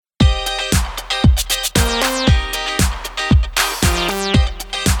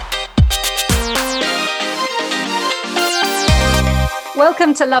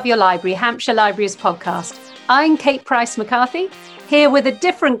Welcome to Love Your Library, Hampshire Libraries podcast. I'm Kate Price-McCarthy, here with a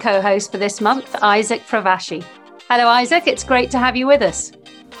different co-host for this month, Isaac Fravashi. Hello, Isaac. It's great to have you with us.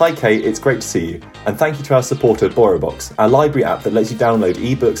 Hi, Kate. It's great to see you. And thank you to our supporter, BorrowBox, our library app that lets you download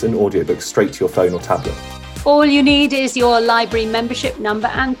ebooks and audiobooks straight to your phone or tablet. All you need is your library membership number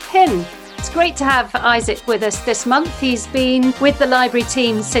and PIN. It's great to have Isaac with us this month. He's been with the library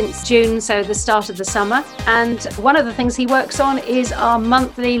team since June, so the start of the summer. And one of the things he works on is our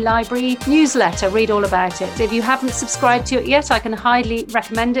monthly library newsletter. Read all about it. If you haven't subscribed to it yet, I can highly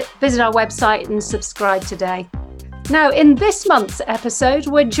recommend it. Visit our website and subscribe today. Now, in this month's episode,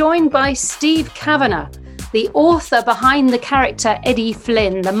 we're joined by Steve Kavanagh, the author behind the character Eddie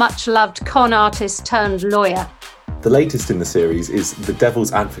Flynn, the much-loved con artist turned lawyer. The latest in the series is The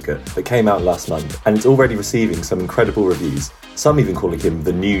Devil's Advocate that came out last month, and it's already receiving some incredible reviews, some even calling him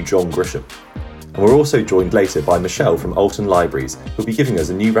the new John Grisham. And we're also joined later by Michelle from Alton Libraries, who'll be giving us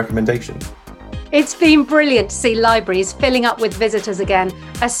a new recommendation. It's been brilliant to see libraries filling up with visitors again,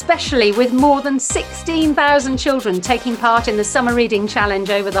 especially with more than 16,000 children taking part in the Summer Reading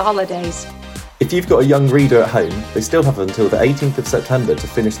Challenge over the holidays. If you've got a young reader at home, they still have until the 18th of September to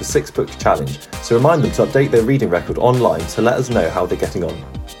finish the 6-book challenge, so remind them to update their reading record online to let us know how they're getting on.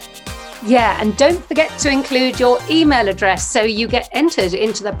 Yeah, and don't forget to include your email address so you get entered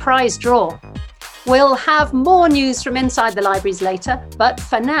into the prize draw. We'll have more news from inside the libraries later, but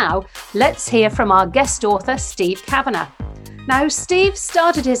for now, let's hear from our guest author, Steve Kavanagh. Now, Steve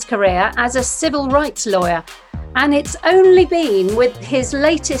started his career as a civil rights lawyer, and it's only been with his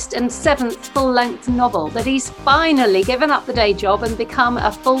latest and 7th full-length novel that he's finally given up the day job and become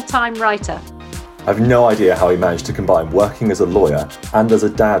a full-time writer. I've no idea how he managed to combine working as a lawyer and as a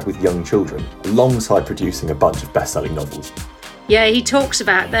dad with young children, alongside producing a bunch of best-selling novels. Yeah, he talks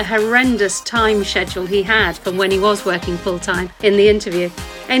about the horrendous time schedule he had from when he was working full-time in the interview.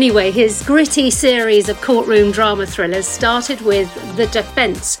 Anyway, his gritty series of courtroom drama thrillers started with The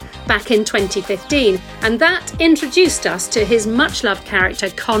Defence back in 2015, and that introduced us to his much-loved character,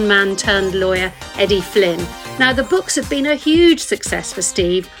 conman turned lawyer Eddie Flynn. Now, the books have been a huge success for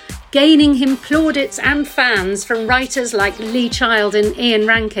Steve, gaining him plaudits and fans from writers like Lee Child and Ian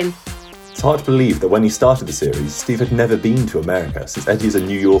Rankin. It's hard to believe that when he started the series, Steve had never been to America, since Eddie is a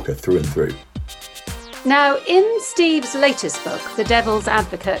New Yorker through and through. Now, in Steve's latest book, The Devil's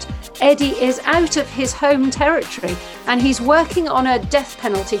Advocate, Eddie is out of his home territory and he's working on a death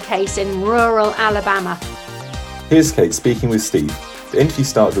penalty case in rural Alabama. Here's Kate speaking with Steve. The interview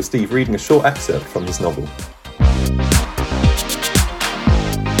starts with Steve reading a short excerpt from his novel.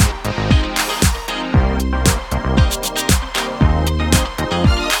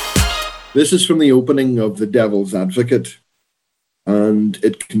 This is from the opening of The Devil's Advocate, and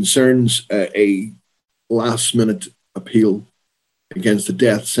it concerns a last-minute appeal against the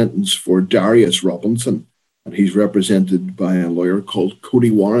death sentence for Darius Robinson, and he's represented by a lawyer called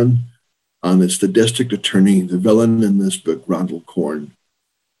Cody Warren, and it's the district attorney, the villain in this book, Randall Corn,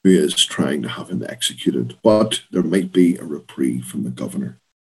 who is trying to have him executed, but there might be a reprieve from the governor.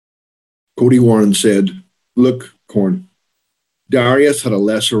 Cody Warren said, "Look, Corn, Darius had a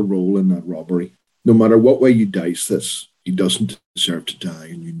lesser role in that robbery. No matter what way you dice this, he doesn't deserve to die,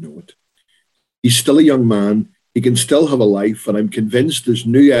 and you know it. He's still a young man. He can still have a life, and I'm convinced there's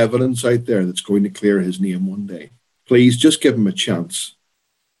new evidence out there that's going to clear his name one day. Please, just give him a chance,"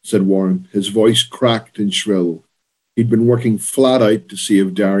 said Warren. His voice cracked and shrill. He'd been working flat out to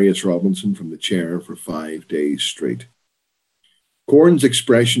save Darius Robinson from the chair for 5 days straight. Corn's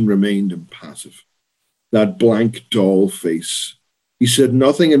expression remained impassive. That blank doll face. He said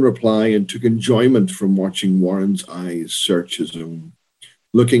nothing in reply and took enjoyment from watching Warren's eyes search his own,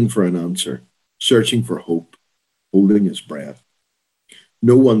 looking for an answer, searching for hope, holding his breath.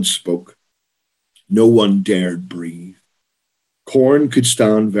 No one spoke. No one dared breathe. Corn could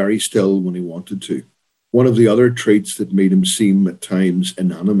stand very still when he wanted to, one of the other traits that made him seem at times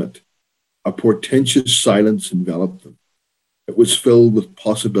inanimate. A portentous silence enveloped them. It was filled with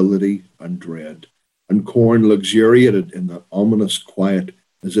possibility and dread, and Corn luxuriated in that ominous quiet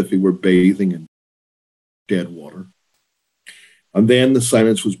as if he were bathing in dead water. And then the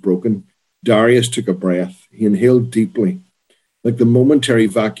silence was broken. Darius took a breath. He inhaled deeply, like the momentary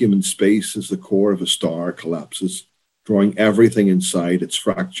vacuum in space as the core of a star collapses, drawing everything inside its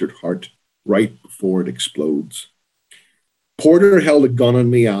fractured heart right before it explodes. "Porter held a gun on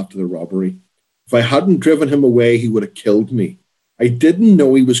me after the robbery. If I hadn't driven him away, he would have killed me. I didn't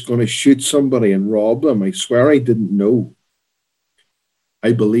know he was going to shoot somebody and rob them. I swear I didn't know."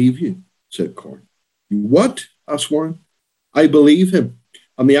 "I believe you," said Corn. "What?" asked Warren. "I believe him,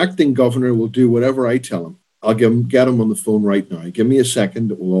 and the acting governor will do whatever I tell him. I'll get him on the phone right now. Give me a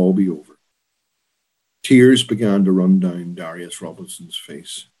second, it will all be over. Tears began to run down Darius Robinson's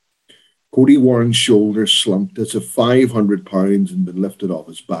face. Cody Warren's shoulders slumped as if 500 pounds had been lifted off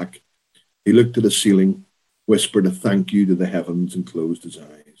his back. He looked at the ceiling, whispered a thank you to the heavens, and closed his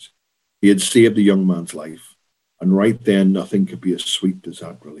eyes. He had saved the young man's life, and right then nothing could be as sweet as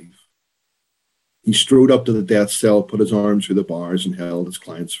that relief. He strode up to the death cell, put his arms through the bars, and held his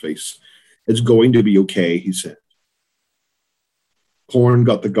client's face. It's going to be okay, he said. Corn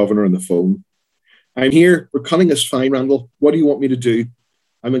got the governor on the phone. I'm here. We're cutting us fine, Randall. What do you want me to do?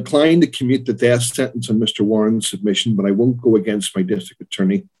 I'm inclined to commute the death sentence on Mr. Warren's submission, but I won't go against my district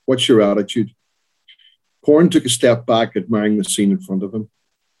attorney. What's your attitude? Corn took a step back, admiring the scene in front of him.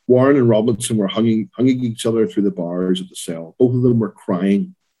 Warren and Robinson were hugging each other through the bars of the cell. Both of them were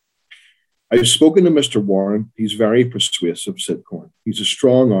crying. I've spoken to Mr. Warren. He's very persuasive, said Corn. He's a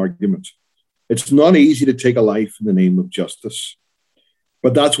strong argument. It's not easy to take a life in the name of justice.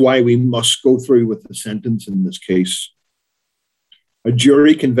 But that's why we must go through with the sentence in this case. A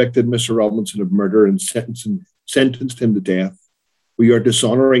jury convicted Mr. Robinson of murder and sentenced him to death. We are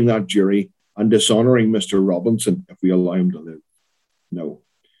dishonoring that jury and dishonoring Mr. Robinson if we allow him to live. No.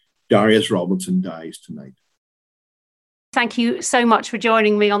 Darius Robinson dies tonight. Thank you so much for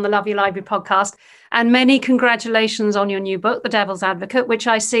joining me on the Love Your Library podcast, and many congratulations on your new book, The Devil's Advocate, which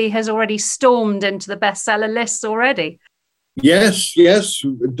I see has already stormed into the bestseller lists already. Yes.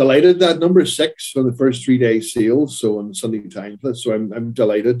 Delighted that number 6 on the first 3-day sales, so on the Sunday Times list. So I'm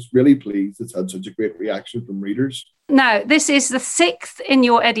delighted, really pleased it's had such a great reaction from readers. Now, this is the 6th in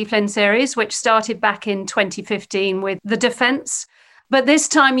your Eddie Flynn series, which started back in 2015 with The Defense. But this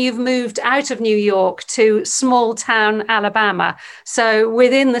time you've moved out of New York to small town Alabama. So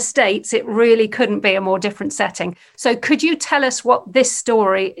within the States, it really couldn't be a more different setting. So could you tell us what this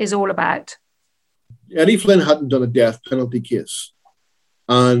story is all about? Eddie Flynn hadn't done a death penalty case.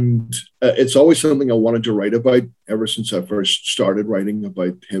 And it's always something I wanted to write about ever since I first started writing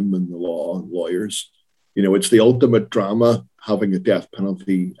about him and the law and lawyers. You know, it's the ultimate drama, having a death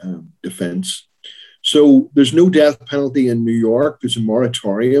penalty defense. So there's no death penalty in New York. There's a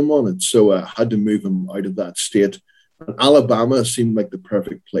moratorium on it. So I had to move him out of that state. And Alabama seemed like the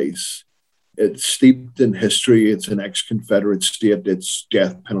perfect place. It's steeped in history. It's an ex-Confederate state. It's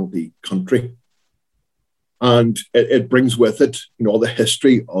death penalty country. And it brings with it, you know, all the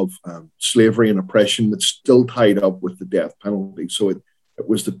history of slavery and oppression that's still tied up with the death penalty. So it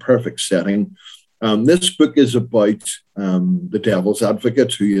was the perfect setting. This book is about the devil's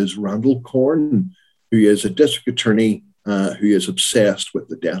advocate, who is Randall Corn, who is a district attorney who is obsessed with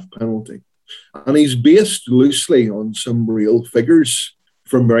the death penalty. And he's based loosely on some real figures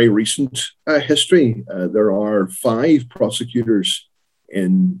from very recent history. There are 5 prosecutors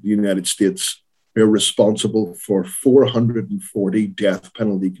in the United States who are responsible for 440 death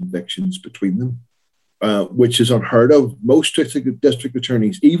penalty convictions between them, which is unheard of. Most district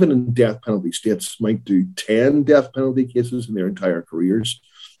attorneys, even in death penalty states, might do 10 death penalty cases in their entire careers.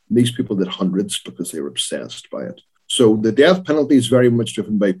 And these people did hundreds because they were obsessed by it. So the death penalty is very much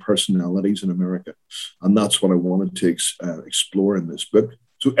driven by personalities in America. And that's what I wanted to explore in this book.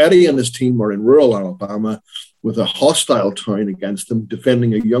 So Eddie and his team are in rural Alabama with a hostile town against them,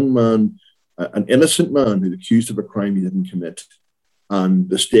 defending a young man, an innocent man who's accused of a crime he didn't commit. And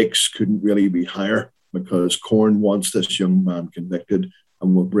the stakes couldn't really be higher because Corn wants this young man convicted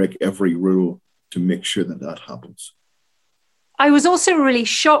and will break every rule to make sure that that happens. I was also really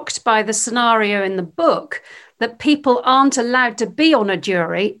shocked by the scenario in the book that people aren't allowed to be on a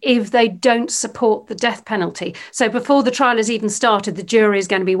jury if they don't support the death penalty. So before the trial has even started, the jury is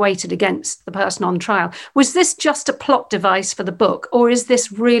going to be weighted against the person on trial. Was this just a plot device for the book, or is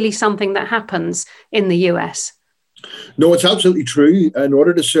this really something that happens in the US? No, it's absolutely true. In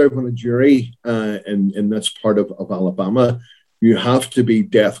order to serve on a jury in this part of Alabama, you have to be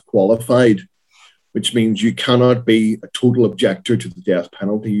death qualified, which means you cannot be a total objector to the death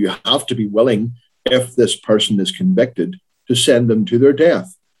penalty. You have to be willing, if this person is convicted, to send them to their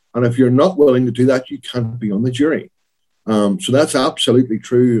death. And if you're not willing to do that, you can't be on the jury. So that's absolutely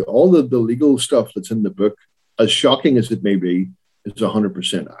true. All the legal stuff that's in the book, as shocking as it may be, is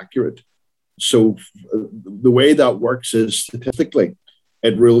 100% accurate. So the way that works is statistically,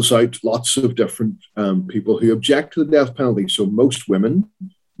 it rules out lots of different people who object to the death penalty. So most women,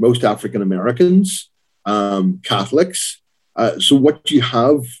 most African Americans, Catholics. So what you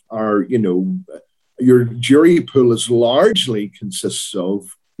have are, your jury pool is largely consists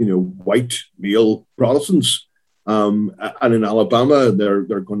of, white male Protestants. And in Alabama,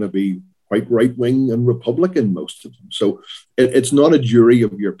 they're going to be quite right-wing and Republican, most of them. So it's not a jury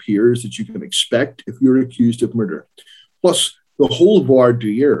of your peers that you can expect if you're accused of murder. Plus, the whole voir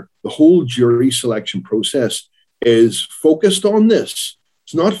dire, the whole jury selection process is focused on this.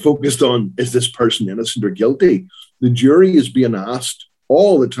 It's not focused on, is this person innocent or guilty? The jury is being asked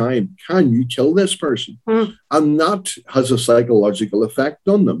all the time, can you kill this person? And that has a psychological effect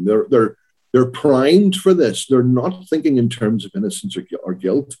on them. They're primed for this. They're not thinking in terms of innocence or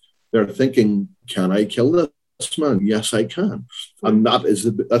guilt. They're thinking, can I kill this man? Yes, I can. And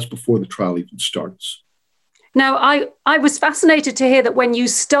that's before the trial even starts. Now, I was fascinated to hear that when you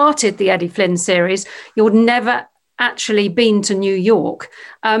started the Eddie Flynn series, you'd never actually been to New York.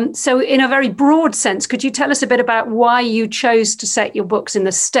 So in a very broad sense, could you tell us a bit about why you chose to set your books in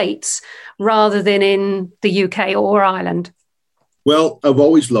the States rather than in the UK or Ireland? Well, I've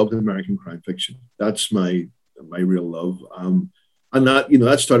always loved American crime fiction. That's my real love. And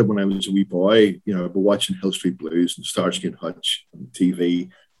that started when I was a wee boy. I've been watching Hill Street Blues and Starsky and Hutch on TV.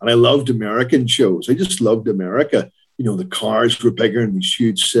 And I loved American shows. I just loved America. The cars were bigger in these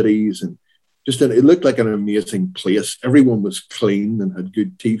huge cities, and it looked like an amazing place. Everyone was clean and had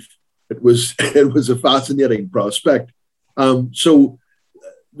good teeth. It was a fascinating prospect. So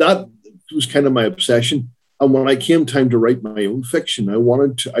that was kind of my obsession. And when I came time to write my own fiction,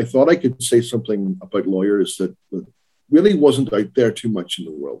 I thought I could say something about lawyers that really wasn't out there too much in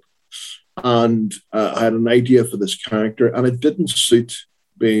the world. And I had an idea for this character, and it didn't suit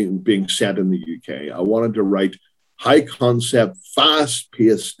being set in the UK. I wanted to write high concept, fast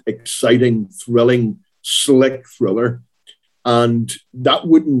paced, exciting, thrilling, slick thriller. And that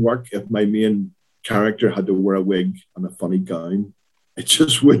wouldn't work if my main character had to wear a wig and a funny gown. It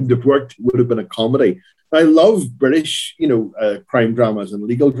just wouldn't have worked. It would have been a comedy. I love British, crime dramas and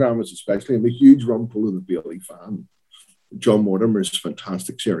legal dramas, especially. I'm a huge Rumpole of the Bailey fan. John Mortimer's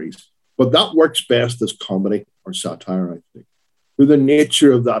fantastic series. But that works best as comedy or satire, I think. Through the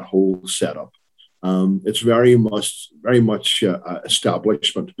nature of that whole setup. It's very much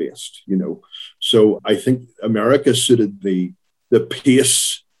establishment based, So I think America suited the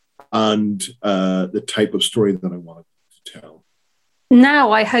pace and the type of story that I wanted to tell.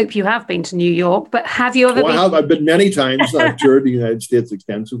 Now, I hope you have been to New York, but have you ever been? I've been many times. I've toured the United States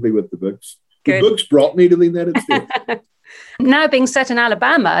extensively with the books. Good. The books brought me to the United States. Now being set in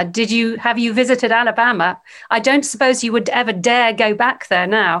Alabama, have you visited Alabama? I don't suppose you would ever dare go back there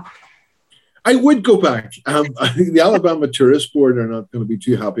now. I would go back. I think the Alabama Tourist Board are not going to be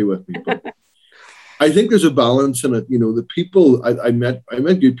too happy with me. But I think there's a balance in it. The people I met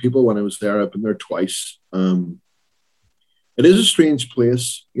good people when I was there. I've been there twice. It is a strange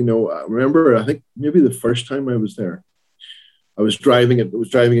place. I remember, I think maybe the first time I was there, I was driving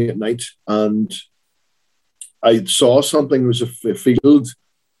at night, and I saw something. There was a field,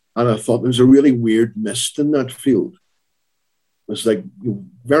 and I thought there was a really weird mist in that field. It was like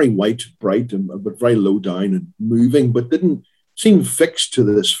very white, bright, but very low down and moving, but didn't seem fixed to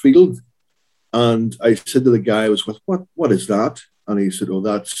this field. And I said to the guy I was with, what is that? And he said, oh,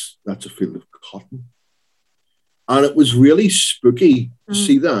 that's a field of cotton. And it was really spooky to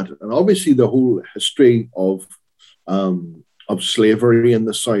see that. And obviously the whole history of slavery in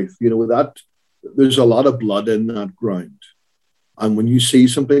the South, that there's a lot of blood in that ground. And when you see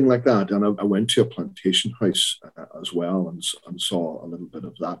something like that, and I went to a plantation house as well and saw a little bit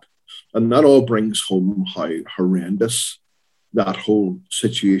of that. And that all brings home how horrendous that whole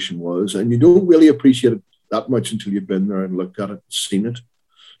situation was. And you don't really appreciate it that much until you've been there and looked at it and seen it.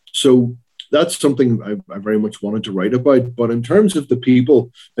 So that's something I very much wanted to write about. But in terms of the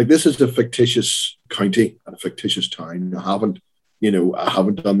people, like, this is a fictitious county and a fictitious town. I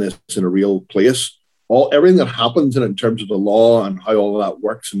haven't done this in a real place. Everything that happens in terms of the law and how all of that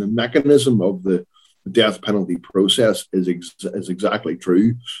works and the mechanism of the death penalty process is exactly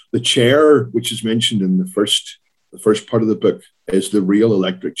true. The chair, which is mentioned in the first part of the book, is the real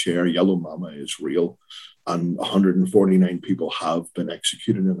electric chair. Yellow Mama is real, and 149 people have been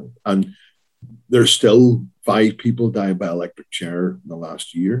executed in it. And there's still 5 people died by electric chair in the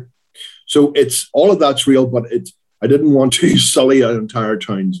last year. So it's all of that's real, but I didn't want to sully an entire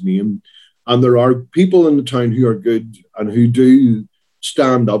town's name. And there are people in the town who are good and who do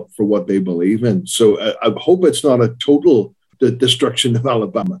stand up for what they believe in. So I hope it's not a total destruction of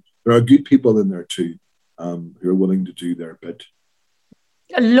Alabama. There are good people in there too, who are willing to do their bit.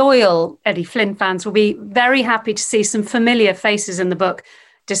 Loyal Eddie Flynn fans will be very happy to see some familiar faces in the book,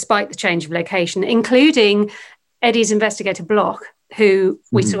 despite the change of location, including Eddie's investigator Bloch, who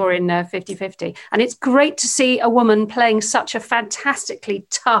we saw in 50/50. And it's great to see a woman playing such a fantastically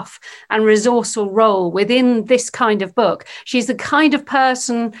tough and resourceful role within this kind of book. She's the kind of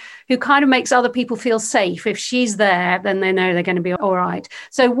person who kind of makes other people feel safe. If she's there, then they know they're going to be all right.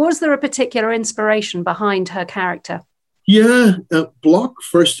 So was there a particular inspiration behind her character? Yeah, Block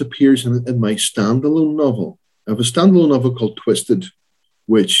first appears in my standalone novel. I have a standalone novel called Twisted,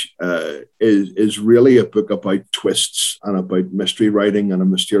 which is really a book about twists and about mystery writing and a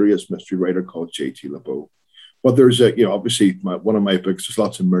mysterious mystery writer called J.T. LeBeau. But there's obviously one of my books, there's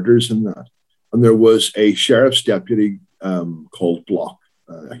lots of murders in that. And there was a sheriff's deputy called Block.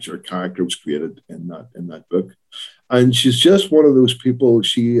 Actually, her character was created in that book. And she's just one of those people,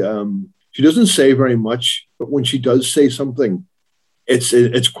 she doesn't say very much, but when she does say something,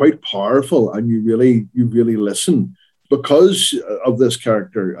 it's quite powerful, and you really listen. Because of this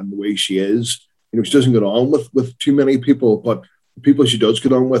character and the way she is, she doesn't get on with too many people, but the people she does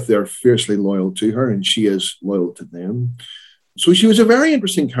get on with, they're fiercely loyal to her, and she is loyal to them. So she was a very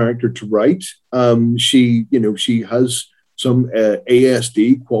interesting character to write. She has some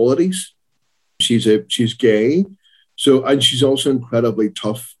ASD qualities. She's gay, and she's also incredibly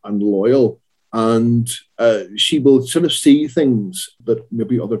tough and loyal, and she will sort of see things that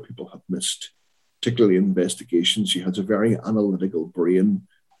maybe other people have missed. Particularly in investigations, she has a very analytical brain,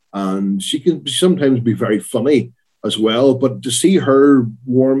 and she can sometimes be very funny as well. But to see her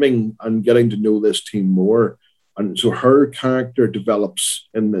warming and getting to know this team more, and so her character develops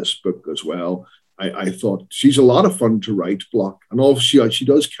in this book as well. I thought she's a lot of fun to write, Block, and also she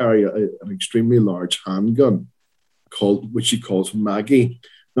does carry an extremely large handgun which she calls Maggie.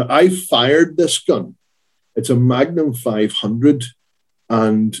 Now, I fired this gun. It's a Magnum 500.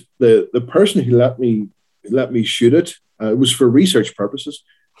 And the person who let me shoot it, it was for research purposes,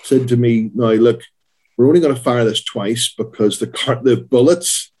 said to me, "Now look, we're only going to fire this twice because the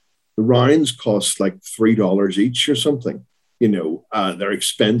bullets, the rounds cost like $3 each or something. They're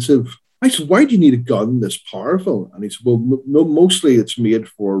expensive." I said, "Why do you need a gun this powerful?" And he said, "Well, no, mostly it's made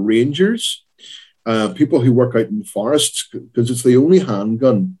for rangers, people who work out in the forests, because it's the only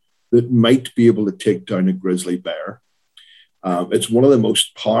handgun that might be able to take down a grizzly bear." It's one of the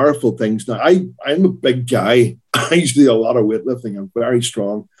most powerful things. Now, I'm a big guy. I used to do a lot of weightlifting. I'm very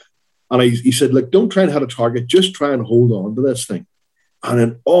strong. And he said, "Look, don't try and hit a target. Just try and hold on to this thing." And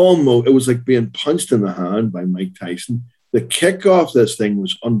it was like being punched in the hand by Mike Tyson. The kick off this thing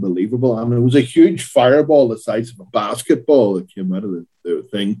was unbelievable. And it was a huge fireball the size of a basketball that came out of the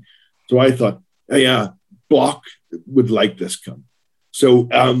thing. So I thought, yeah, Block would like this gun. So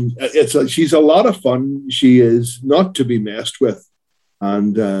she's a lot of fun. She is not to be messed with,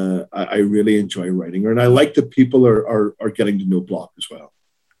 and I really enjoy writing her. And I like that people are getting to know Block as well.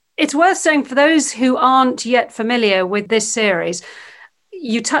 It's worth saying for those who aren't yet familiar with this series,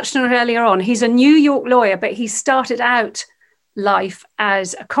 you touched on it earlier on. He's a New York lawyer, but he started out life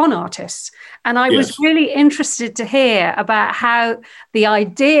as a con artist. And I was really interested to hear about how the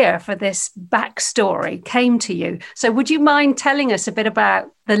idea for this backstory came to you. So would you mind telling us a bit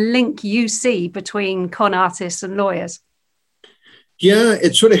about the link you see between con artists and lawyers? Yeah,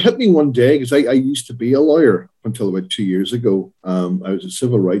 it sort of hit me one day because I used to be a lawyer until about 2 years ago. I was a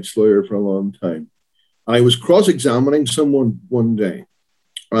civil rights lawyer for a long time. I was cross-examining someone one day,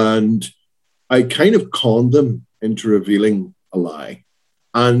 and I kind of conned them into revealing a lie.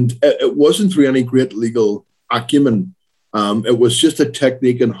 And it wasn't through any great legal acumen. It was just a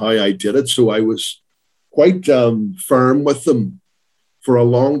technique in how I did it. So I was quite firm with them for a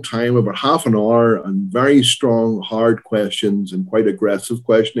long time, about half an hour, and very strong, hard questions and quite aggressive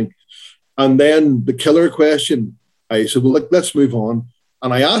questioning. And then the killer question, I said, "Well, let's move on."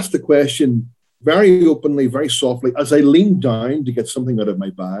 And I asked the question very openly, very softly, as I leaned down to get something out of my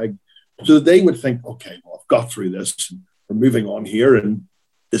bag, so that they would think, "Okay, well, I've got through this. We're moving on here, and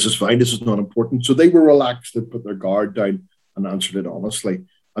this is fine. This is not important." So they were relaxed and put their guard down and answered it honestly.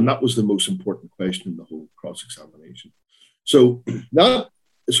 And that was the most important question in the whole cross-examination. So that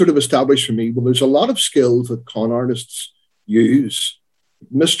sort of established for me, well, there's a lot of skills that con artists use: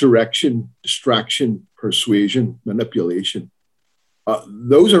 misdirection, distraction, persuasion, manipulation.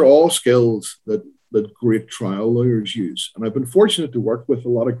 Those are all skills that great trial lawyers use. And I've been fortunate to work with a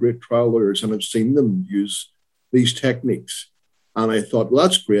lot of great trial lawyers, and I've seen them use these techniques. And I thought, well,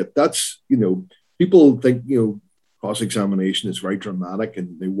 that's great. That's, people think, cross-examination is very dramatic,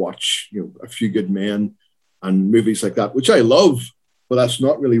 and they watch, A Few Good Men and movies like that, which I love, but that's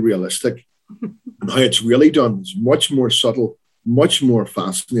not really realistic. And how it's really done is much more subtle, much more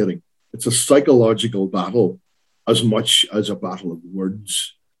fascinating. It's a psychological battle as much as a battle of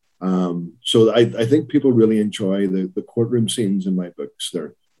words. So I think people really enjoy the courtroom scenes in my books.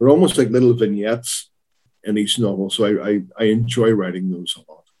 They're almost like little vignettes in each novel. So I enjoy writing those a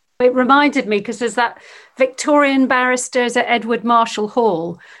lot. It reminded me, because there's that Victorian barristers at Edward Marshall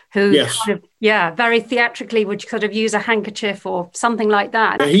Hall who very theatrically would sort of use a handkerchief or something like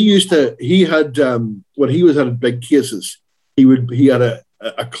that. When he was at big cases, he had a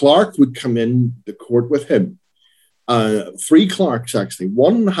clerk would come in the court with him. 3 clerks, actually.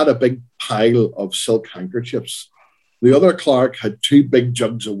 One had a big pile of silk handkerchiefs. The other clerk had 2 big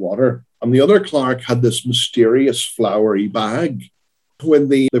jugs of water. And the other clerk had this mysterious flowery bag. When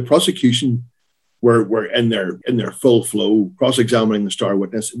the prosecution were in their full flow, cross-examining the star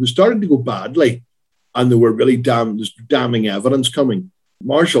witness, it was starting to go badly, and there were really damning evidence coming.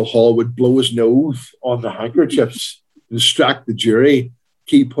 Marshall Hall would blow his nose on the handkerchiefs to distract the jury.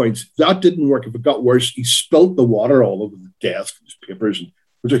 Key points. That didn't work. If it got worse, he spilt the water all over the desk, his papers, and there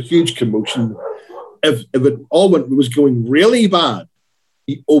was a huge commotion. If it was going really bad,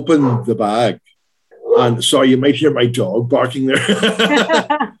 he opened the bag. And sorry, you might hear my dog barking there.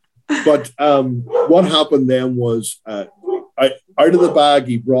 But what happened then was out of the bag,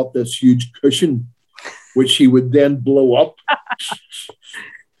 he brought this huge cushion, which he would then blow up.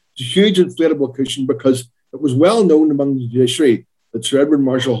 It's a huge inflatable cushion, because it was well known among the judiciary that Sir Edward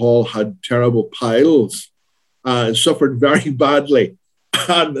Marshall Hall had terrible piles and suffered very badly.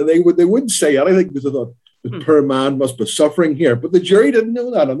 And they wouldn't say anything, because they thought, the poor man must be suffering here. But the jury didn't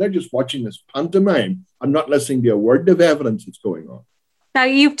know that, and they're just watching this pantomime and not listening to a word of evidence that's going on. Now,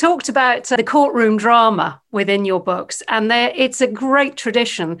 you've talked about the courtroom drama within your books, and it's a great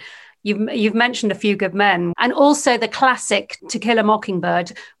tradition. You've mentioned A Few Good Men, and also the classic To Kill a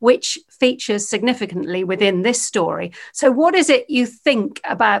Mockingbird, which features significantly within this story. So what is it you think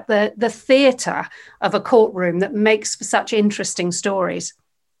about the theatre of a courtroom that makes for such interesting stories?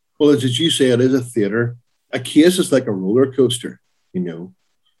 Well, as you say, it is a theatre. A case is like a roller coaster, the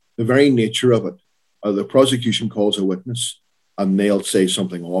very nature of it. The prosecution calls a witness, and they'll say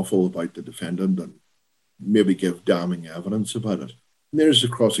something awful about the defendant and maybe give damning evidence about it. And there's a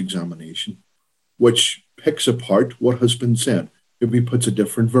cross-examination, which picks apart what has been said. Maybe puts a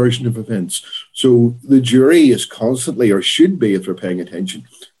different version of events. So the jury is constantly, or should be if they're paying attention,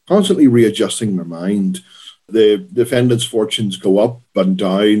 constantly readjusting their mind. The defendant's fortunes go up and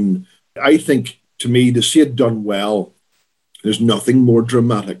down. I think, to me, to see it done well, there's nothing more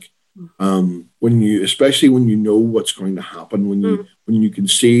dramatic. Especially when you know what's going to happen, when you can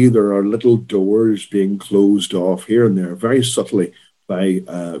see there are little doors being closed off here and there, very subtly by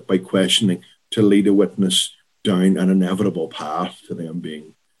questioning, to lead a witness down an inevitable path to them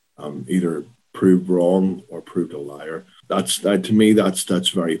being either proved wrong or proved a liar. To me, that's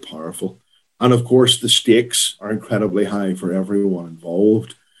very powerful. And of course, the stakes are incredibly high for everyone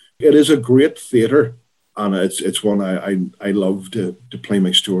involved. It is a great theatre, and it's one I love to play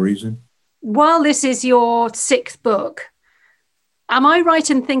my stories in. While this is your 6th book, am I right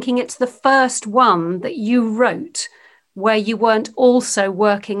in thinking it's the first one that you wrote where you weren't also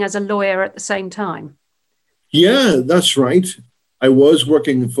working as a lawyer at the same time? Yeah, that's right. I was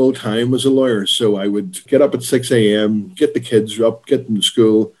working full-time as a lawyer, so I would get up at 6 a.m., get the kids up, get them to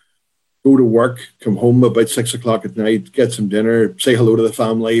school, go to work, come home about 6 o'clock at night, get some dinner, say hello to the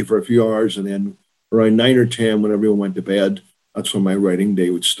family for a few hours, and then around 9 or 10, when everyone went to bed, that's when my writing day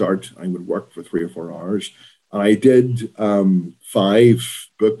would start. I would work for 3 or 4 hours. And I did 5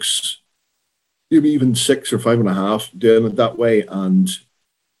 books, maybe even 6 or 5.5, doing it that way, and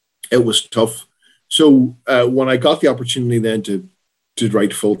it was tough. So when I got the opportunity then to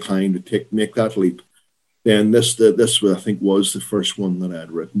write full-time, to make that leap, then this I think was the first one that I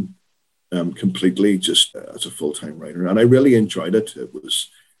had written completely just as a full-time writer. And I really enjoyed it. It was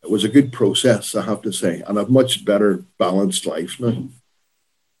a good process, I have to say, and a much better balanced life now.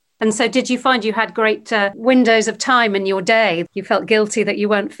 And so did you find you had great windows of time in your day? You felt guilty that you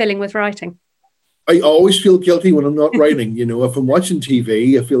weren't filling with writing? I always feel guilty when I'm not writing. If I'm watching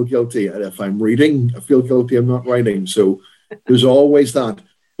TV, I feel guilty. And if I'm reading, I feel guilty I'm not writing. So there's always that.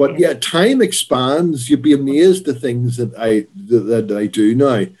 But yeah, time expands. You'd be amazed at things that I do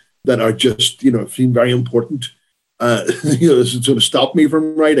now that are just, seem very important. This is going to stop me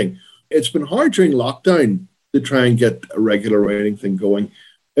from writing. It's been hard during lockdown to try and get a regular writing thing going.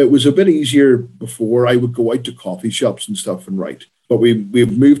 It was a bit easier before. I would go out to coffee shops and stuff and write. But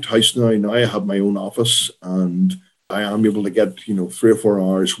we've moved house now. Now I have my own office, and I am able to get 3 or 4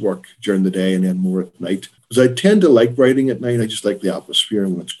 hours work during the day and then more at night. Because I tend to like writing at night. I just like the atmosphere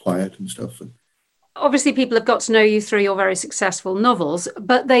when it's quiet and stuff. And Obviously, people have got to know you through your very successful novels,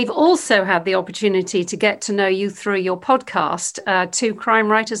 but they've also had the opportunity to get to know you through your podcast, Two Crime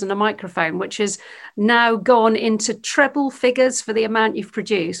Writers and a Microphone, which has now gone into treble figures for the amount you've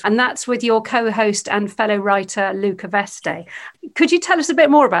produced. And that's with your co-host and fellow writer, Luca Veste. Could you tell us a bit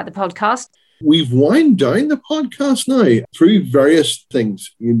more about the podcast? We've wound down the podcast now through various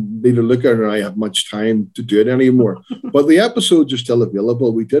things. Neither Luca nor I have much time to do it anymore. But the episodes are still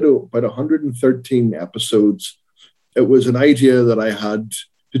available. We did about 113 episodes. It was an idea that I had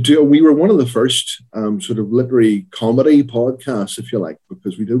to do. We were one of the first sort of literary comedy podcasts, if you like,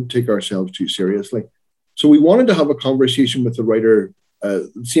 because we don't take ourselves too seriously. So we wanted to have a conversation with the writer,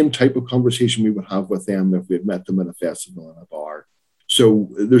 the same type of conversation we would have with them if we had met them at a festival in a bar. So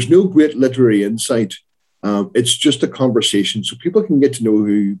there's no great literary insight. It's just a conversation so people can get to know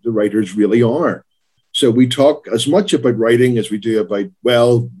who the writers really are. So we talk as much about writing as we do about,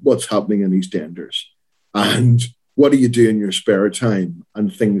 well, what's happening in EastEnders and what do you do in your spare time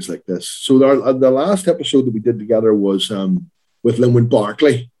and things like this. So the last episode that we did together was with Linwood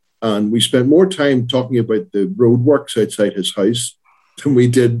Barclay, and we spent more time talking about the roadworks outside his house than we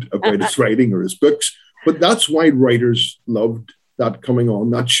did about his writing or his books. But that's why writers loved that coming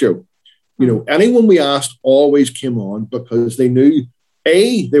on that show. You know, anyone we asked always came on because they knew,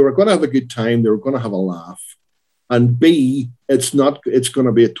 A, they were going to have a good time, they were going to have a laugh, and B, it's going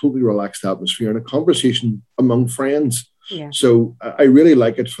to be a totally relaxed atmosphere and a conversation among friends. Yeah. So I really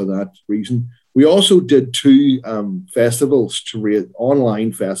like it for that reason. We also did 2 festivals,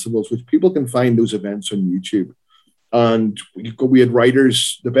 online festivals, which people can find those events on YouTube. And we had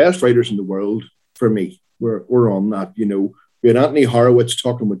writers, the best writers in the world for me, were on that, you know. We had Anthony Horowitz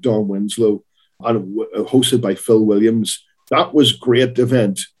talking with Don Winslow and hosted by Phil Williams. That was a great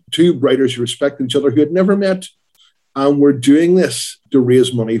event. 2 writers who respected each other who had never met. And we're doing this to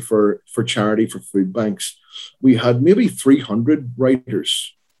raise money for charity, for food banks. We had maybe 300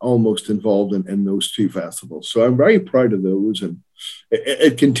 writers almost involved in those 2 festivals. So I'm very proud of those. And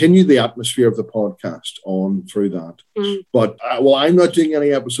it continued the atmosphere of the podcast on through that. But I'm not doing any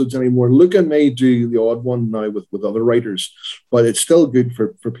episodes anymore. Luca may do the odd one now with other writers, but it's still good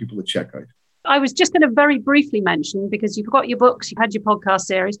for people to check out. I was just going to very briefly mention, because you've got your books, you've had your podcast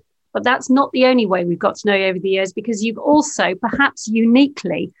series, but that's not the only way we've got to know you over the years, because you've also, perhaps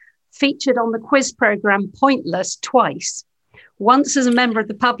uniquely, featured on the quiz program Pointless twice, once as a member of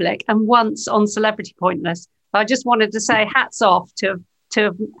the public and once on Celebrity Pointless. I just wanted to say hats off to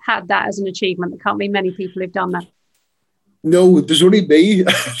have had that as an achievement. There can't be many people who've done that. No, there's only me.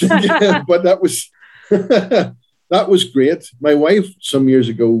 But that was great. My wife some years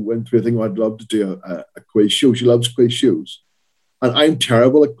ago went through a thing. I'd love to do a quiz show. She loves quiz shows. And I'm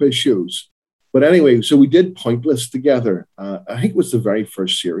terrible at quiz shows. But anyway, so we did Pointless together. I think it was the very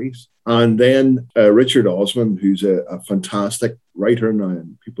first series. And then Richard Osman, who's a fantastic writer now,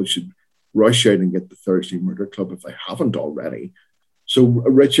 and people should rush out and get the Thursday Murder Club if they haven't already. So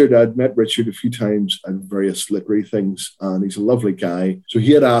Richard, I'd met Richard a few times at various literary things, and he's a lovely guy. So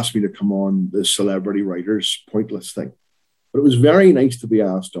he had asked me to come on the Celebrity Writers Pointless thing. But it was very nice to be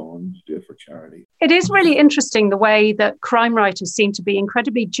asked on to do it for charity. It is really interesting the way that crime writers seem to be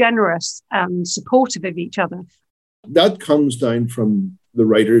incredibly generous and supportive of each other. That comes down from the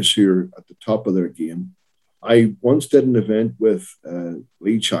writers who are at the top of their game. I once did an event with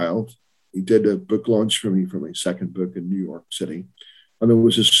Lee Child. He did a book launch for me for my second book in New York City. And there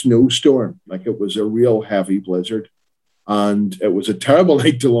was a snowstorm, like it was a real heavy blizzard. And it was a terrible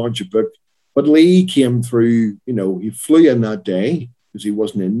night to launch a book. But Lee came through, you know, he flew in that day because he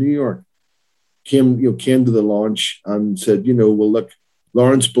wasn't in New York. Came to the launch and said, well, look,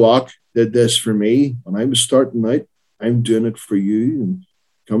 Lawrence Block did this for me when I was starting out. I'm doing it for you. And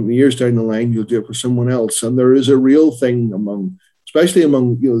a couple of years down the line, you'll do it for someone else. And there is a real thing especially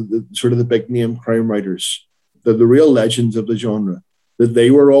among the sort of the big name crime writers, the real legends of the genre, that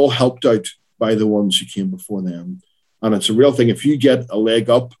they were all helped out by the ones who came before them. And it's a real thing. If you get a leg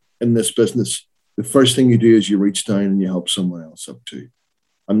up in this business, the first thing you do is you reach down and you help someone else up too.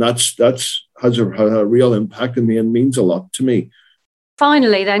 And that's has a real impact on me and means a lot to me.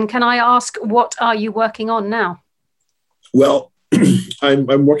 Finally, then, can I ask, what are you working on now? Well,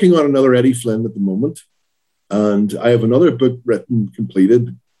 I'm working on another Eddie Flynn at the moment. And I have another book written,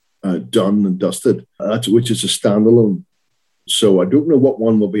 completed, done and dusted, which is a standalone. So I don't know what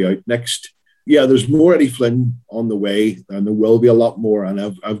one will be out next. Yeah, there's more Eddie Flynn on the way, and there will be a lot more. And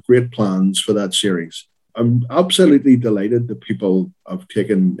I've great plans for that series. I'm absolutely delighted that people have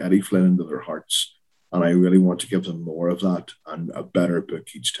taken Eddie Flynn into their hearts. And I really want to give them more of that and a better book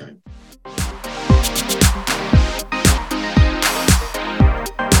each time.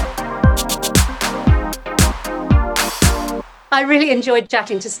 I really enjoyed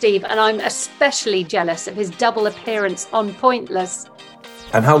chatting to Steve, and I'm especially jealous of his double appearance on Pointless.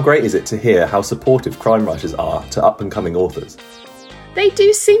 And how great is it to hear how supportive crime writers are to up-and-coming authors? They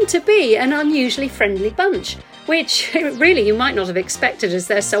do seem to be an unusually friendly bunch, which really you might not have expected, as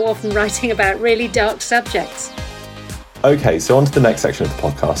they're so often writing about really dark subjects. OK, so on to the next section of the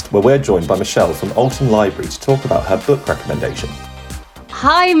podcast, where we're joined by Michelle from Alton Library to talk about her book recommendation.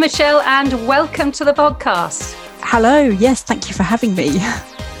 Hi, Michelle, and welcome to the podcast. Hello, yes, thank you for having me.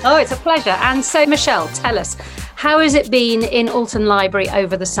 Oh, it's a pleasure. And so, Michelle, tell us, how has it been in Alton Library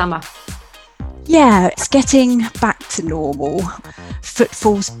over the summer? Yeah, it's getting back to normal.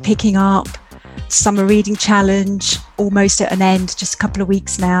 Footfall's picking up. Summer reading challenge almost at an end, just a couple of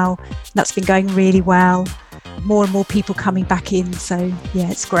weeks now. That's been going really well. More and more people coming back in, so yeah,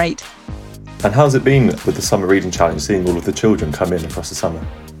 it's great. And how's it been with the summer reading challenge, seeing all of the children come in across the summer?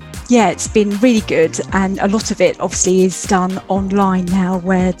 Yeah, it's been really good, and a lot of it obviously is done online now,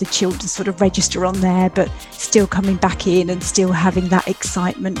 where the children sort of register on there, but still coming back in and still having that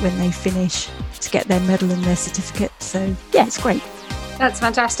excitement when they finish to get their medal and their certificate. So yeah, it's great. That's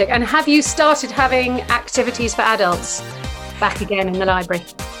fantastic. And have you started having activities for adults back again in the library?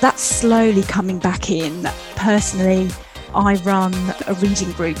 That's slowly coming back in. Personally, I run a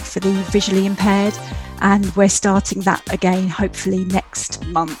reading group for the visually impaired, and we're starting that again hopefully next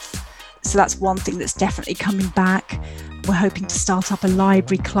month. So that's one thing that's definitely coming back. We're hoping to start up a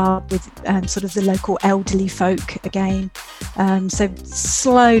library club with sort of the local elderly folk again. So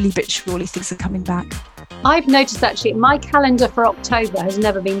slowly but surely things are coming back. I've noticed actually my calendar for October has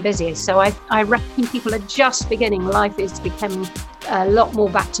never been busier. So I reckon people are just beginning. Life is becoming a lot more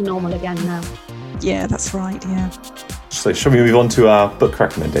back to normal again now. Yeah, that's right, yeah. So shall we move on to our book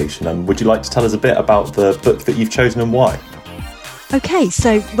recommendation? And would you like to tell us a bit about the book that you've chosen and why? Okay,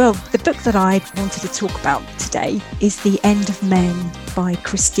 so, well, the book that I wanted to talk about today is The End of Men by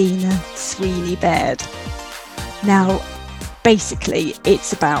Christina Sweeney Baird. Now, basically,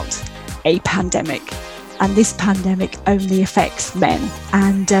 it's about a pandemic, and this pandemic only affects men.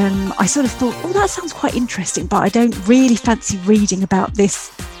 And I sort of thought, oh, that sounds quite interesting, but I don't really fancy reading about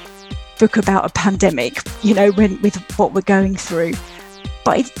this book about a pandemic, you know, with what we're going through.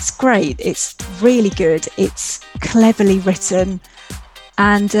 But it's great. It's really good. It's cleverly written.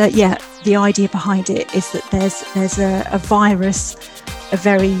 And the idea behind it is that there's a virus, a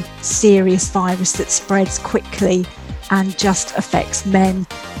very serious virus that spreads quickly and just affects men.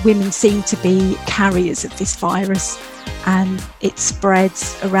 Women seem to be carriers of this virus, and it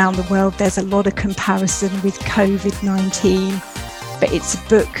spreads around the world. There's a lot of comparison with COVID-19, but it's a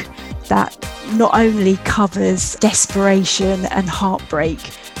book that not only covers desperation and heartbreak,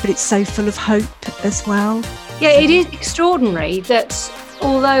 but it's so full of hope as well. Yeah, it is extraordinary that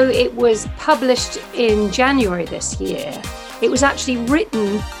although it was published in January this year, it was actually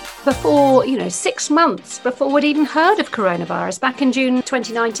written before, 6 months before we'd even heard of coronavirus back in June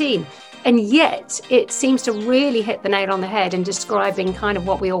 2019. And yet it seems to really hit the nail on the head in describing kind of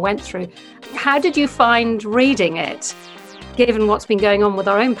what we all went through. How did you find reading it, given what's been going on with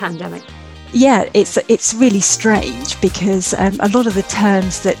our own pandemic? Yeah, it's really strange because a lot of the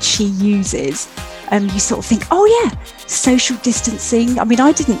terms that she uses, you sort of think, oh yeah, social distancing. I mean,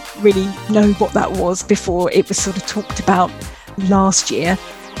 I didn't really know what that was before it was sort of talked about last year.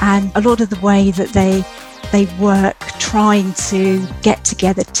 And a lot of the way that they work, trying to get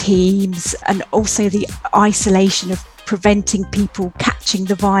together teams, and also the isolation of preventing people catching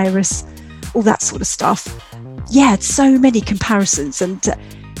the virus, all that sort of stuff. Yeah, so many comparisons, and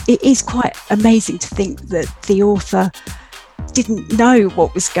it is quite amazing to think that the author didn't know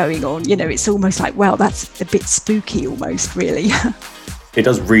what was going on. It's almost like, well, that's a bit spooky almost, really. It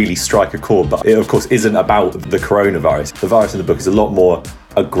does really strike a chord, but it of course isn't about the coronavirus. The virus in the book is a lot more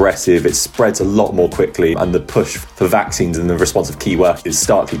aggressive, it spreads a lot more quickly, and the push for vaccines and the response of key work is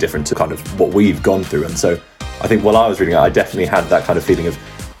starkly different to kind of what we've gone through. And so I think while I was reading it, I definitely had that kind of feeling of,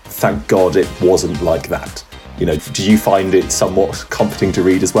 thank God it wasn't like that. Do you find it somewhat comforting to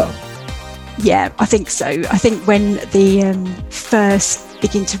read as well? Yeah, I think so. I think when the first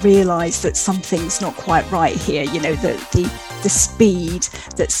begin to realise that something's not quite right here, the speed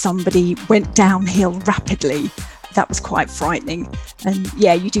that somebody went downhill rapidly, that was quite frightening. And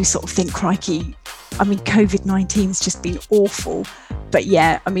yeah, you do sort of think, crikey, I mean, COVID-19's just been awful. But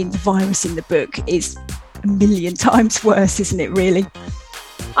yeah, I mean, the virus in the book is a million times worse, isn't it, really?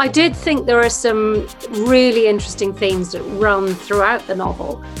 I did think there are some really interesting themes that run throughout the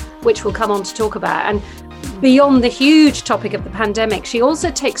novel, which we'll come on to talk about. And beyond the huge topic of the pandemic, she also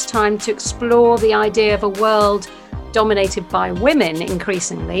takes time to explore the idea of a world dominated by women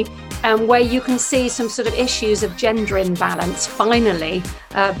increasingly, where you can see some sort of issues of gender imbalance finally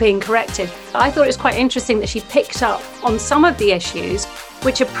being corrected. I thought it was quite interesting that she picked up on some of the issues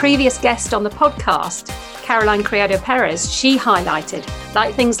which a previous guest on the podcast, Caroline Criado Perez, she highlighted,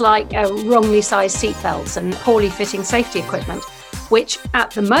 like things like wrongly sized seatbelts and poorly fitting safety equipment, which at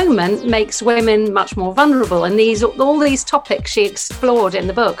the moment makes women much more vulnerable. And all these topics she explored in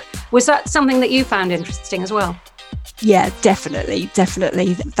the book. Was that something that you found interesting as well? Yeah, definitely.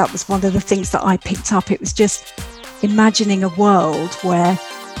 That was one of the things that I picked up. It was just imagining a world where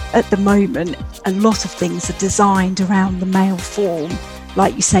at the moment a lot of things are designed around the male form,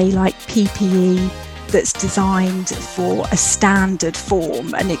 like you say, like PPE that's designed for a standard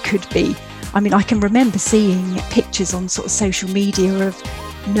form. And it could be, I can remember seeing pictures on sort of social media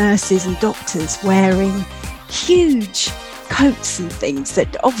of nurses and doctors wearing huge coats and things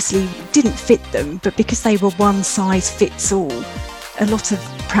that obviously didn't fit them, but because they were one size fits all, a lot of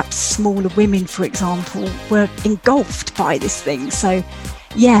perhaps smaller women, for example, were engulfed by this thing. So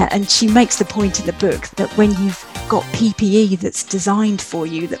yeah, and she makes the point in the book that when you've got PPE that's designed for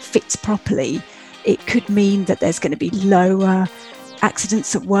you, that fits properly, it could mean that there's going to be lower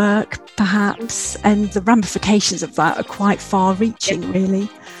accidents at work, perhaps, and the ramifications of that are quite far-reaching, really.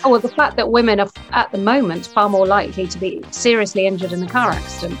 Oh, well, the fact that women are at the moment far more likely to be seriously injured in a car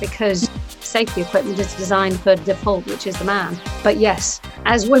accident because safety equipment is designed for default, which is the man. But yes,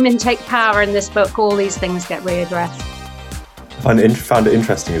 as women take power in this book, all these things get readdressed. I found it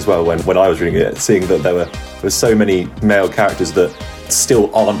interesting as well when I was reading it, seeing that there were so many male characters that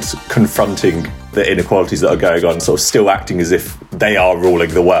still aren't confronting the inequalities that are going on, sort of still acting as if they are ruling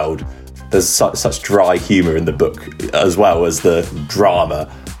the world. There's such dry humour in the book as well as the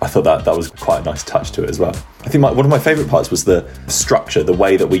drama. I thought that was quite a nice touch to it as well. I think one of my favourite parts was the structure, the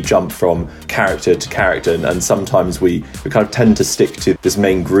way that we jump from character to character, and sometimes we kind of tend to stick to this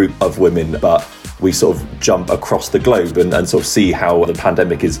main group of women, but we sort of jump across the globe and sort of see how the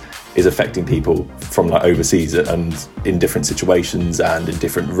pandemic is affecting people from like overseas and in different situations and in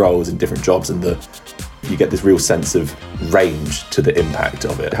different roles and different jobs, and you get this real sense of range to the impact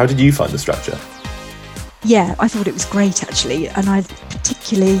of it. How did you find the structure? Yeah, I thought it was great actually, and I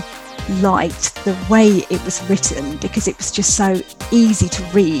particularly liked the way it was written because it was just so easy to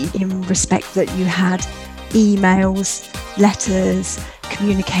read, in respect that you had emails, letters,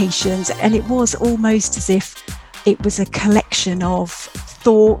 communications, and it was almost as if it was a collection of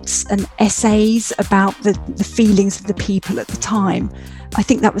thoughts and essays about the feelings of the people at the time. I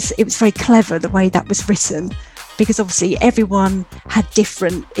think it was very clever the way that was written, because obviously everyone had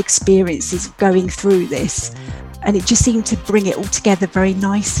different experiences going through this, and it just seemed to bring it all together very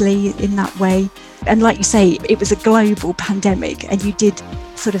nicely in that way. And like you say, it was a global pandemic, and you did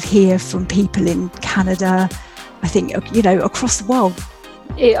sort of hear from people in Canada, I think, across the world.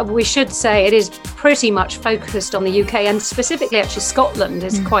 We should say it is pretty much focused on the UK, and specifically actually Scotland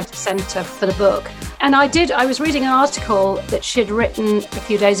is quite a centre for the book. And I was reading an article that she'd written a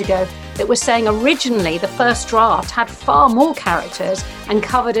few days ago that was saying originally the first draft had far more characters and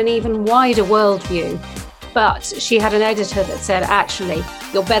covered an even wider worldview. But she had an editor that said, actually,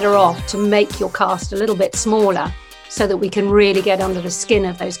 you're better off to make your cast a little bit smaller so that we can really get under the skin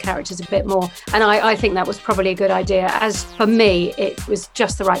of those characters a bit more. And I think that was probably a good idea. As for me, it was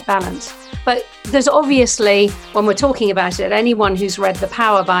just the right balance. But there's obviously, when we're talking about it, anyone who's read The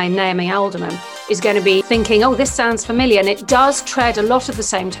Power by Naomi Alderman is going to be thinking, oh, this sounds familiar. And it does tread a lot of the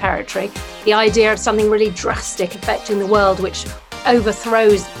same territory. The idea of something really drastic affecting the world, which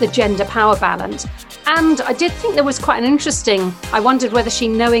overthrows the gender power balance. And I did think there was quite an interesting, I wondered whether she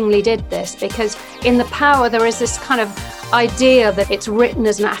knowingly did this, because in The Power there is this kind of idea that it's written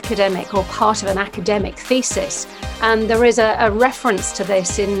as an academic or part of an academic thesis. And there is a reference to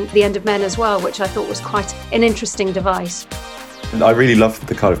this in The End of Men as well, which I thought was quite an interesting device. And I really loved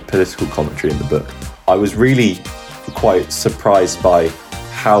the kind of political commentary in the book. I was really quite surprised by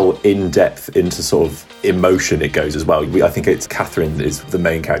how in-depth into sort of emotion it goes as well. I think it's Catherine is the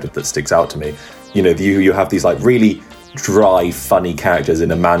main character that sticks out to me. You have these like really dry, funny characters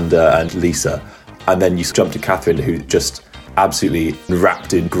in Amanda and Lisa, and then you jump to Catherine, who just absolutely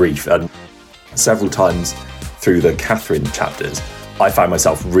wrapped in grief. And several times through the Catherine chapters, I found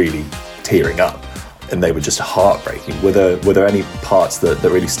myself really tearing up, and they were just heartbreaking. Were there any parts that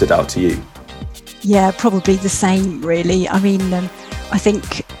really stood out to you? Yeah, probably the same, really. I mean, I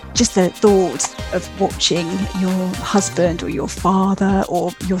think just the thought of watching your husband or your father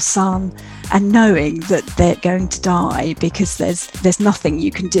or your son and knowing that they're going to die because there's nothing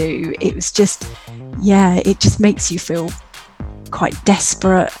you can do. It was just, it just makes you feel quite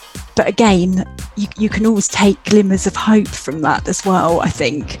desperate But again, you can always take glimmers of hope from that as well, I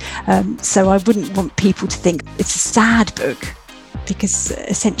think. So I wouldn't want people to think it's a sad book, because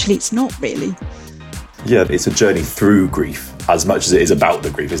essentially it's not really. Yeah, it's a journey through grief as much as it is about the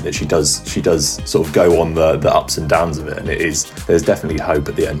grief, isn't it? She does sort of go on the ups and downs of it, and there's definitely hope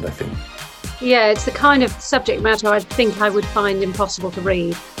at the end, I think. Yeah, it's the kind of subject matter I think I would find impossible to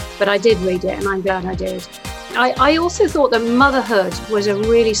read, but I did read it and I'm glad I did. I also thought that motherhood was a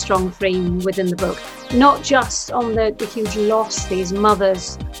really strong theme within the book, not just on the huge loss these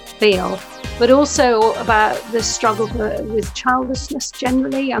mothers feel, but also about the struggle with childlessness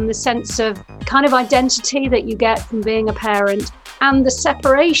generally, and the sense of kind of identity that you get from being a parent, and the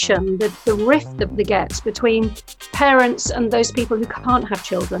separation, the rift that gets between parents and those people who can't have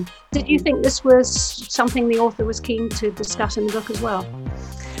children. Did you think this was something the author was keen to discuss in the book as well?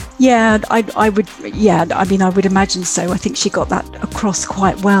 Yeah, I would. Yeah, I mean, I would imagine so. I think she got that across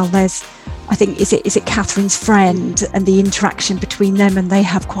quite well. I think, is it Catherine's friend and the interaction between them, and they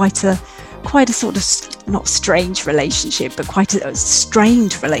have quite a sort of, not strange relationship, but quite a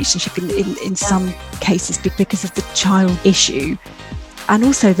strained relationship in some cases because of the child issue, and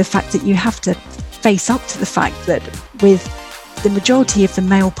also the fact that you have to face up to the fact that with the majority of the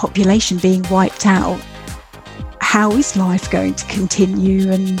male population being wiped out, how is life going to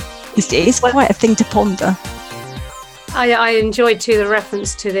continue? And it is quite a thing to ponder. I enjoyed too the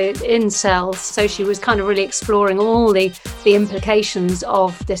reference to the incels. So she was kind of really exploring all the implications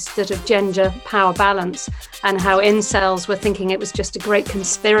of this sort of gender power balance, and how incels were thinking it was just a great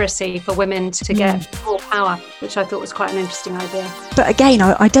conspiracy for women to get more power, which I thought was quite an interesting idea. But again,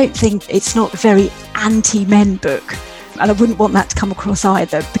 I don't think it's not a very anti-men book. And I wouldn't want that to come across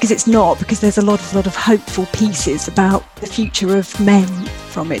either, because it's not, because there's a lot of hopeful pieces about the future of men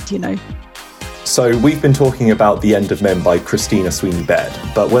from it, you know. So we've been talking about The End of Men by Christina Sweeney Baird,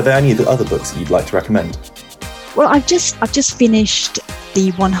 but were there any of the other books that you'd like to recommend? Well, I've just finished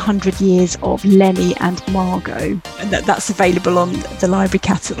the 100 Years of Lenny and Margot, and that's available on the library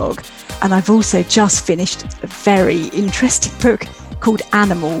catalogue. And I've also just finished a very interesting book called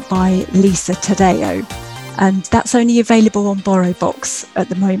Animal by Lisa Taddeo. And that's only available on BorrowBox at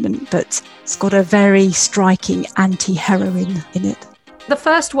the moment, but it's got a very striking anti-heroine in it. The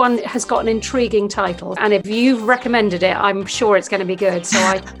first one has got an intriguing title, and if you've recommended it, I'm sure it's going to be good.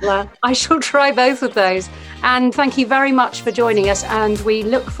 So I shall try both of those. And thank you very much for joining us, and we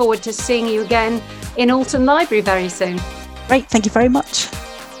look forward to seeing you again in Alton Library very soon. Great, thank you very much.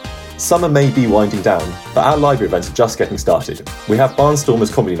 Summer may be winding down, but our library events are just getting started. We have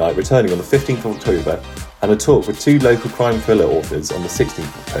Barnstormers Comedy Night returning on the 15th of October, and a talk with 2 local crime thriller authors on the 16th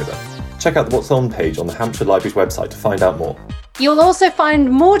of October. Check out the What's On page on the Hampshire Library's website to find out more. You'll also find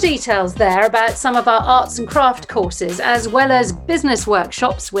more details there about some of our arts and craft courses, as well as business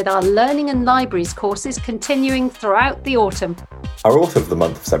workshops with our Learning and Libraries courses continuing throughout the autumn. Our author of the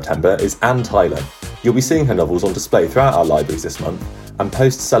month of September is Anne Tyler. You'll be seeing her novels on display throughout our libraries this month, and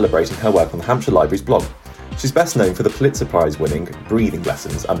posts celebrating her work on the Hampshire Library's blog. She's best known for the Pulitzer Prize-winning Breathing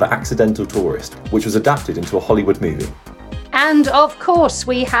Lessons and The Accidental Tourist, which was adapted into a Hollywood movie. And of course,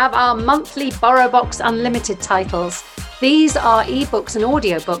 we have our monthly BorrowBox Unlimited titles. These are ebooks and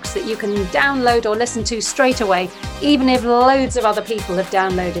audiobooks that you can download or listen to straight away, even if loads of other people have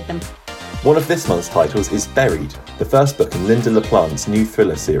downloaded them. One of this month's titles is Buried, the first book in Linda LaPlante's new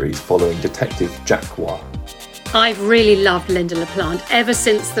thriller series following Detective Jack Roy. I've really loved Linda LaPlante ever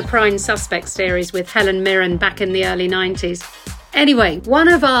since the Prime Suspect series with Helen Mirren back in the early 90s. Anyway, one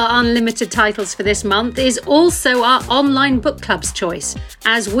of our unlimited titles for this month is also our online book club's choice,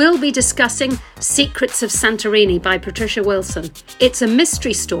 as we'll be discussing Secrets of Santorini by Patricia Wilson. It's a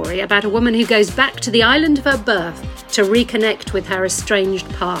mystery story about a woman who goes back to the island of her birth to reconnect with her estranged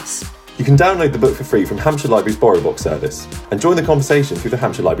past. You can download the book for free from Hampshire Library's BorrowBox service and join the conversation through the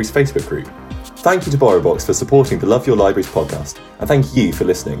Hampshire Library's Facebook group. Thank you to BorrowBox for supporting the Love Your Libraries podcast, and thank you for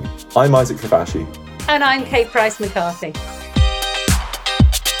listening. I'm Isaac Fafashi. And I'm Kate Price McCarthy.